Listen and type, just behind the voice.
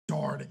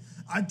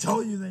I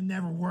told you they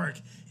never work.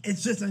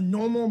 It's just a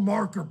normal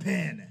marker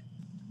pen.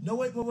 No,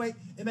 wait.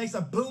 It makes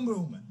a boom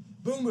boom.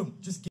 Boom boom.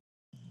 Just get.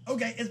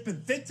 Okay, it's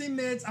been 15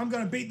 minutes. I'm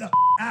gonna beat the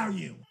out of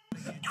you.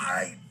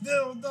 I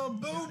feel the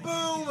boom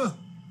boom.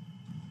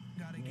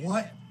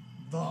 What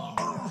the?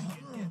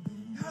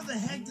 How the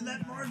heck did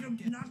that marker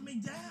knock me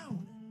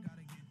down?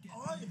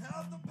 I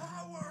have the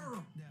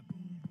power.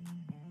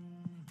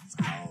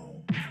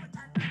 So.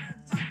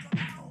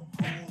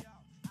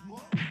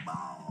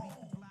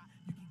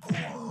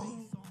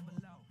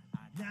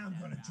 Now I'm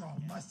gonna draw a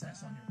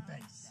mustache on your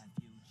face.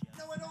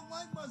 No, I don't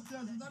like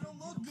mustaches. I don't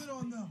look good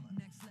on them.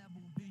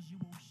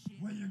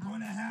 Well, you're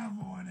gonna have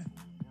one.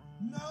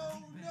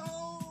 No.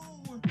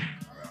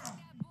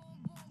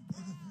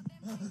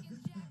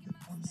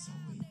 I'm so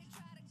weak.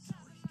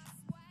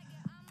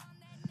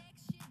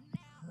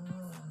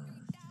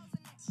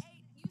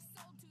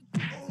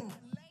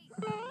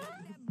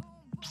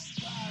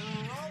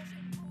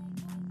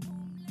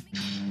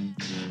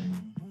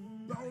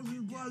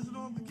 Bowser's blasting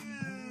off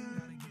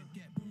again.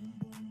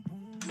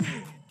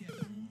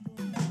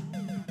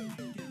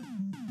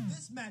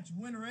 This match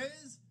winner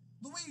is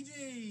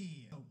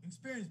Luigi.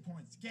 Experience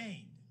points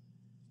gained.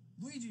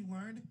 Luigi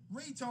learned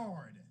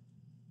retard.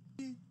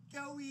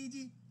 Go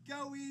Luigi,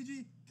 go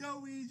Luigi, go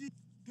Luigi,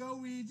 go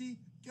Luigi,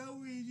 go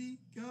Luigi,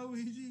 go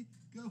Luigi,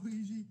 go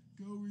Luigi,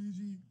 go Luigi, go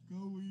Luigi, go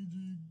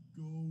Luigi,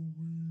 go Luigi, go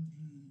Luigi,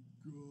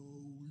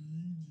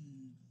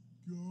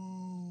 go.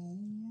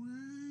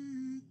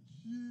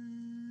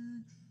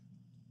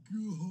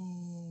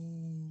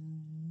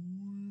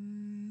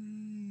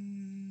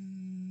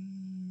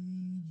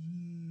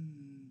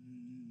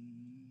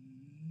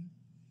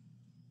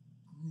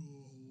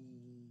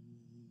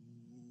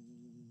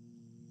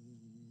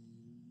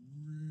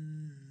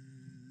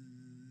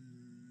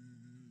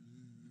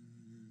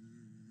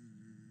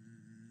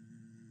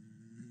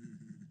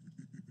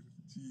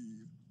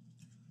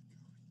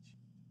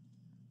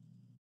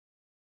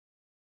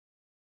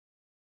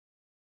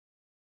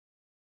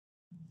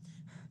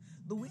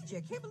 Luigi,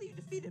 I can't believe you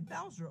defeated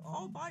Bowser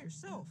all by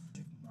yourself.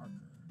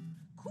 Marker.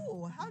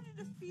 Cool. How'd you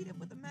defeat him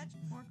with a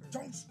magic marker?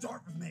 Don't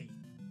start with me.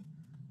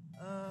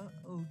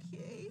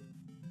 Okay.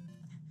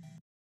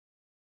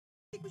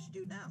 What do you think we should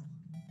do now?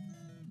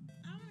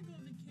 I want to go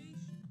on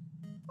vacation.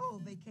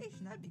 Oh,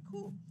 vacation. That'd be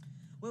cool.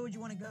 Where would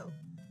you want to go?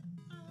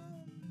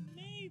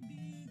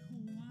 Maybe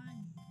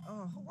Hawaii.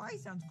 Oh, Hawaii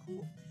sounds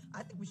cool.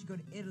 I think we should go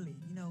to Italy.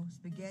 You know,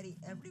 spaghetti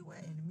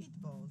everywhere and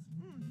meatballs.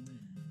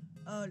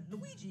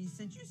 Luigi,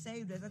 since you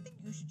saved us, I think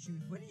you should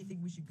choose. Where do you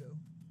think we should go?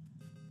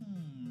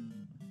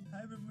 I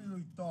haven't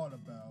really thought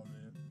about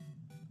it.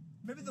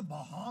 Maybe the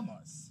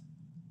Bahamas.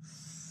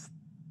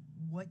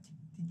 What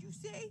did you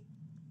say?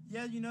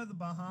 Yeah, you know the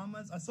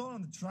Bahamas? I saw it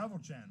on the Travel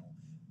Channel.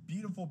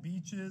 Beautiful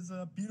beaches,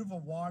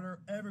 beautiful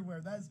water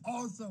everywhere. That is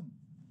awesome.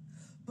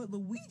 But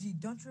Luigi,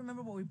 don't you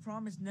remember what we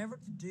promised never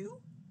to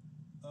do?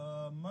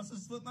 Must have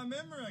slipped my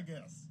memory, I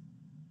guess.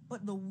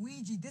 But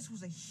Luigi, this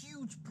was a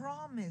huge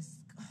promise.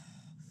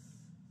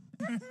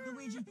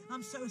 Luigi,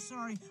 I'm so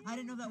sorry. I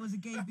didn't know that was a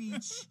gay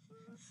beach.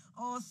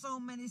 Oh, so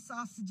many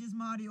sausages,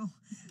 Mario.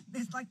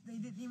 It's like they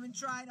didn't even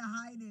try to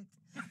hide it.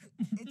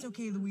 It's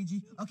okay,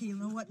 Luigi. Okay, you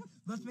know what?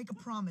 Let's make a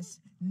promise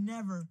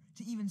never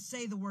to even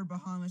say the word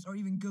Bahamas or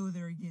even go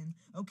there again.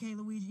 Okay,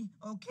 Luigi?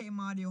 Okay,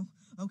 Mario.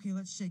 Okay,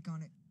 let's shake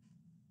on it.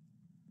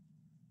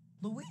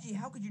 Luigi,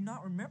 how could you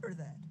not remember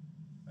that?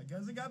 I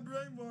guess I got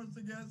brainwashed,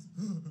 I guess.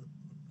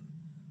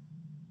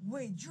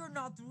 Wait, you're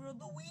not the real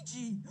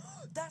Luigi.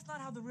 That's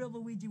not how the real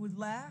Luigi would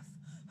laugh.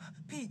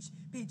 Peach,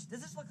 does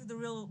this look like the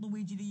real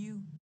Luigi to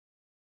you?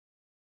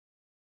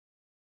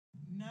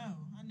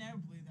 No, I never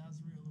believed that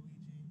was real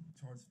Luigi.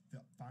 Charles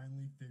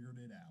finally figured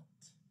it out.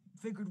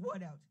 Figured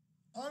what out?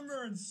 I'm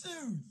wearing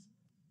shoes.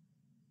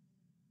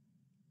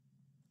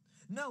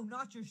 No,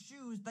 not your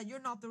shoes, that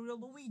you're not the real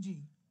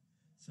Luigi.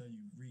 So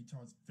you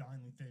retards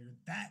finally figured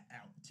that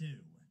out, too.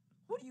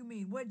 What do you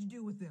mean? What'd you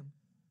do with them?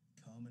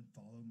 Come and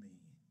follow me.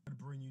 I'm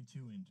gonna bring you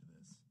two into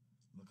this.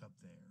 Look up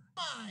there.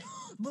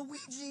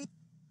 Luigi!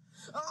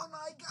 Oh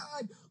my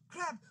god!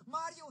 Crap!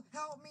 Mario,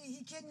 help me!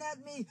 He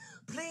kidnapped me!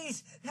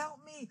 Please, help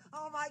me!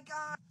 Oh my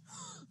god!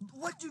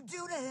 What'd you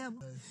do to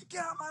him?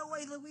 Get out of my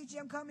way, Luigi,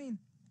 I'm coming!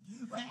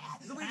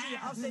 Luigi,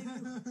 I'll save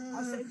you!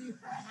 I'll save you!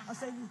 I'll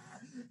save you!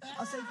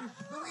 I'll save you!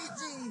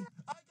 Luigi!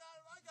 I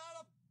got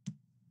him!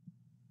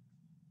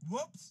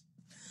 Whoops!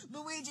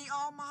 Luigi,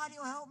 oh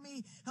Mario, help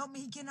me! Help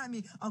me, he kidnapped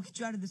me! I'll get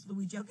you out of this,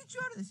 Luigi, I'll get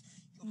you out of this!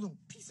 You little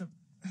piece of...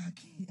 I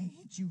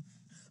hate you.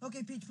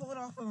 Okay, Peach, pull it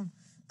off of him.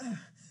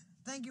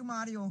 Thank you,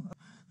 Mario.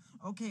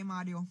 Okay,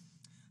 Mario,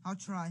 I'll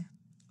try.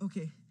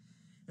 Okay,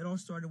 it all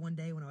started one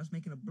day when I was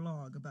making a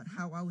blog about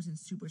how I was in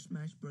Super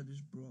Smash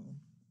Bros. Brawl.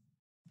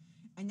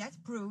 And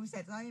that proves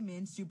that I am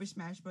in Super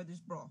Smash Bros.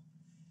 Brawl.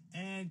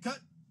 And cut!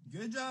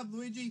 Good job,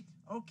 Luigi.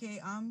 Okay,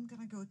 I'm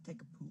gonna go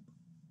take a poop.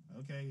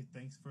 Okay,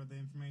 thanks for the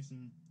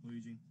information,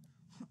 Luigi.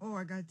 Oh,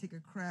 I gotta take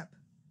a crap.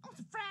 Oh, it's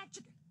a fried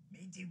chicken.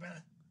 Me too,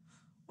 brother.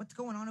 What's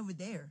going on over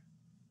there?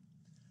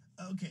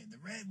 Okay, the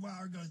red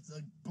wire goes to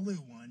the blue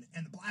one,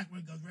 and the black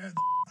one goes where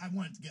I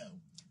want it to go.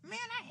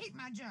 Man, I hate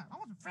my job. I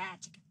want some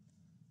fried chicken.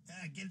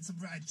 Get some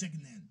fried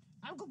chicken then.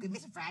 I'll go get me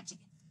some fried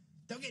chicken.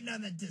 Don't get none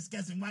of that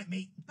disgusting white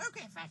meat.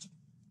 Okay, fried chicken.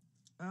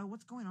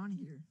 What's going on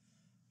here?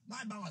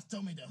 My boss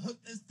told me to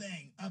hook this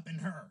thing up in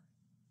her.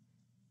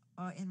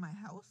 In my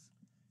house?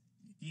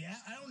 Yeah,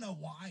 I don't know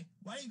why.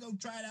 Why don't you go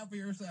try it out for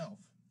yourself?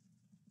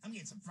 I'm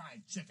getting some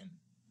fried chicken.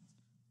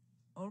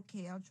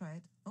 Okay, I'll try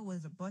it. Oh,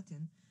 there's a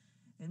button.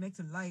 It makes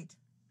a light.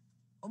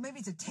 Oh, maybe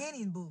it's a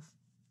tanning booth.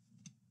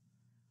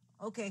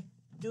 Okay,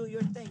 do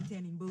your thing,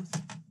 tanning booth.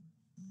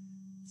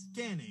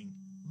 Scanning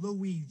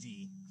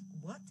Luigi.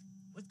 What?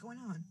 What's going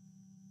on?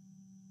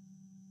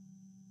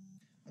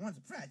 I want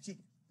some fried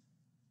chicken.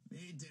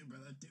 Me too,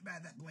 brother. Too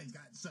bad that place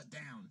got shut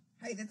down.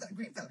 Hey, that's that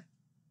green fella.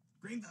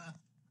 Green fella?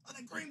 Oh,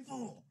 that green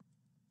fool.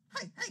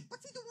 Hey,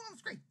 what's he doing on the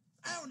screen?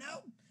 I don't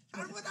know.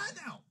 How would I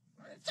know?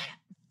 Shut up.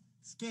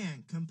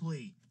 Scan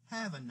complete.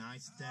 Have a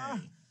nice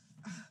day.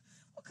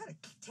 What kind of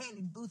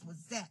tanning booth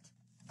was that?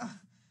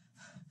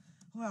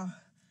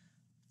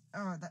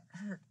 That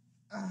hurt.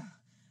 I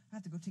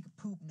have to go take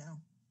a poop now.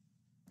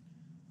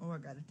 Oh, I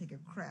gotta take a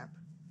crap.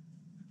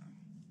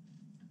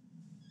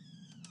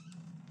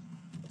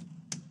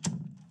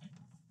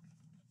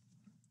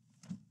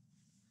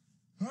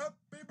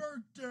 Happy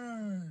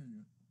birthday!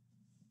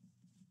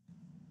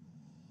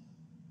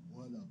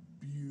 What a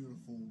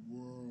beautiful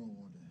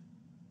world.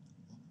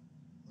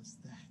 What's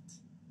that?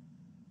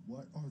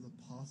 What are the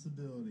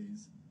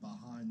possibilities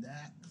behind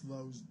that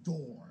closed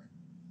door?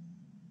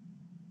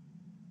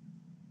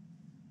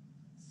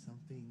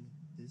 Something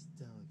this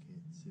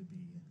delicate should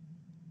be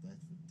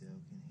left with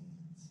delicate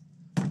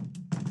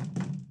hands.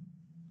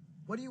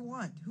 What do you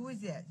want? Who is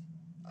that?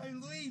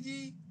 I'm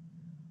Luigi.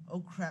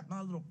 Oh crap,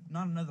 not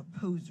another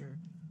poser.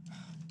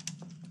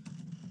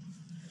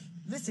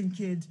 Listen,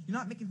 kids, you're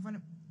not making fun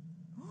of...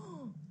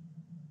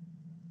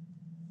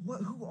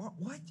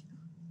 What?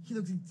 He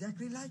looks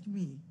exactly like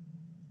me.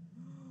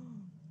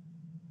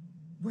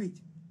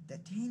 Wait,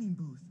 that tanning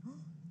booth.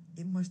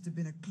 It must have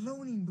been a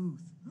cloning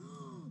booth.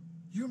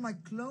 You're my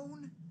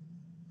clone?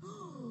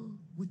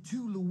 With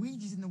 2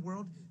 Luigis in the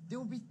world, there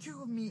will be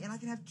 2 of me, and I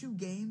can have 2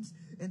 games,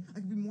 and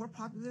I can be more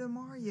popular than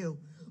Mario.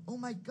 Oh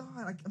my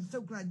god, I'm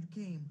so glad you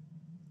came.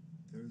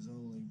 There's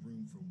only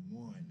room for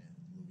one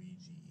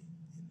Luigi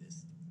in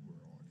this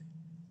world.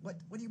 What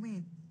do you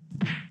mean?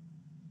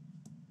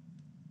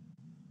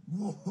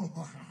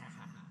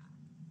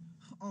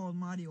 Oh,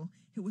 Mario,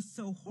 it was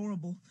so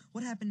horrible.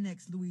 What happened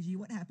next, Luigi?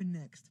 What happened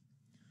next?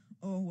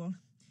 Oh, well,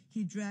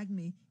 he dragged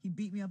me, he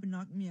beat me up and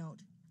knocked me out.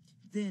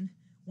 Then,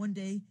 one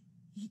day,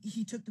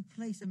 he took the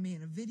place of me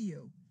in a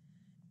video.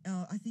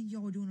 I think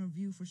y'all were doing a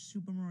review for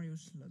Super Mario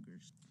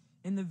Sluggers.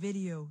 In the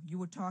video, you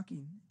were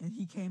talking, and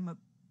he came up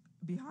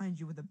behind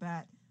you with a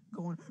bat,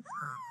 going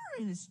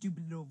in his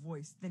stupid little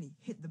voice. Then he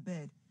hit the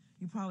bed.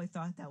 You probably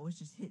thought that was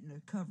just hitting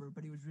a cover,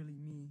 but he was really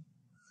me.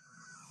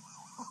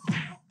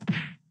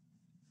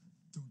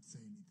 Don't say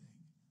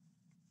anything.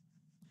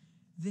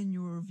 Then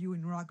you were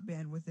reviewing Rock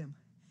Band with him.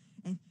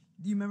 And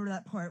do you remember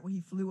that part where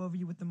he flew over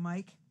you with the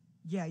mic?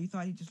 Yeah, you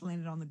thought he just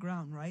landed on the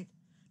ground, right?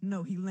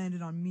 No, he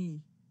landed on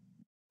me.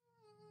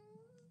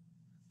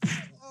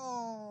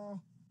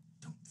 Oh.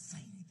 Don't say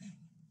anything.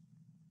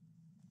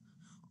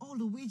 Oh,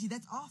 Luigi,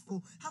 that's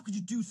awful. How could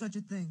you do such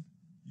a thing?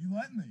 You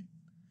let me.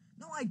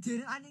 No, I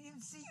didn't. I didn't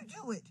even see you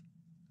do it.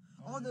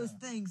 Oh, All those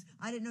things,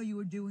 I didn't know you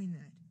were doing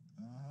that.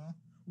 Uh-huh.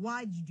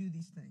 Why did you do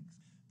these things?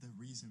 The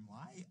reason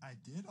why I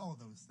did all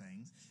those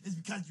things is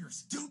because your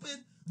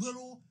stupid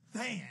little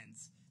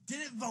fans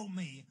didn't vote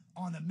me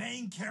on the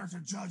main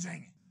character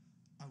judging.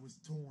 I was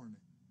torn,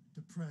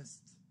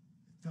 depressed.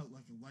 It felt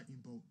like a lightning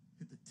bolt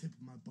hit the tip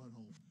of my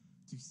butthole.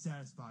 To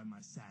satisfy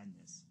my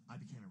sadness, I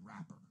became a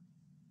rapper.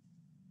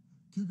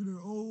 Kicking it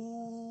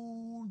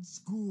old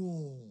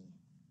school.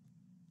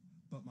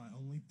 But my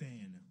only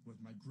fan was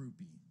my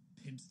groupie,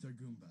 Pimpster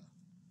Goomba.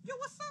 Yo,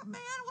 what's up,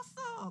 man? What's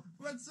up?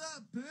 What's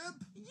up,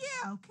 Pimp?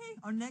 Yeah, okay.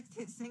 Our next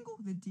hit single,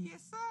 the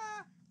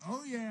DSI.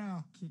 Oh,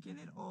 yeah. Kicking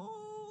it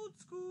old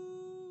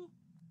school.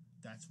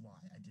 That's why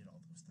I did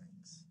all those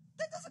things.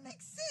 That doesn't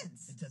make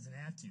sense. It doesn't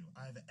have to.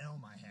 I have an L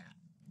in my hat.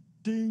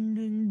 Ding,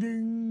 ding,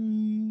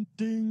 ding.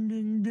 Ding,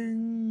 ding,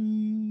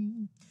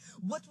 ding.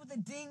 What's with the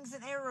dings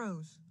and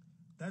arrows?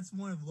 That's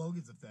one of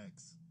Logan's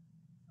effects.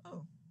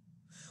 Oh.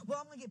 Well,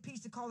 I'm gonna get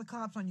Peach to call the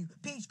cops on you.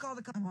 Peach, call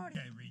the cops.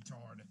 Okay,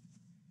 retard.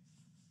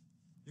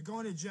 You're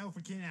going to jail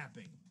for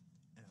kidnapping.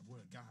 And I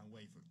would have gotten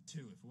away for it,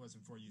 too, if it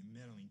wasn't for you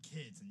meddling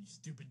kids and you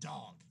stupid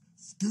dog.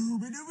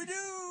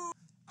 Scooby-Dooby-Doo!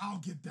 I'll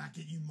get back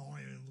at you,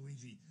 Mario and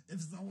Luigi.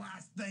 This is the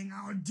last thing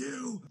I'll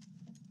do.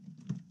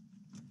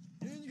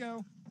 Here you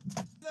go.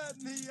 Let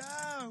me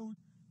out.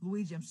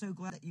 Luigi, I'm so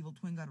glad that evil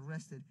twin got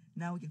arrested.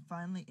 Now we can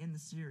finally end the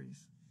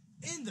series.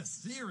 In the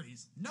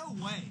series? No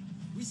way.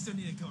 We still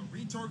need to go to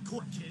retard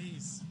court,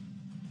 kiddies.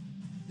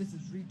 This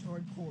is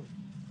retard court,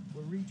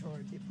 where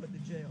retards get put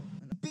in jail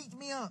and beat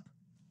me up.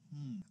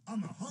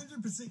 I'm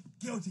 100%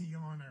 guilty,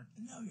 Your Honor.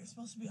 No, you're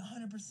supposed to be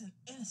 100%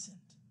 innocent.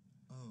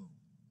 Oh.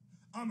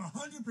 I'm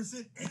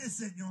 100%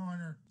 innocent, Your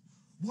Honor.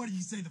 What did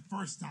you say the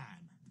first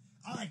time?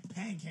 I like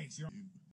pancakes, Your Honor.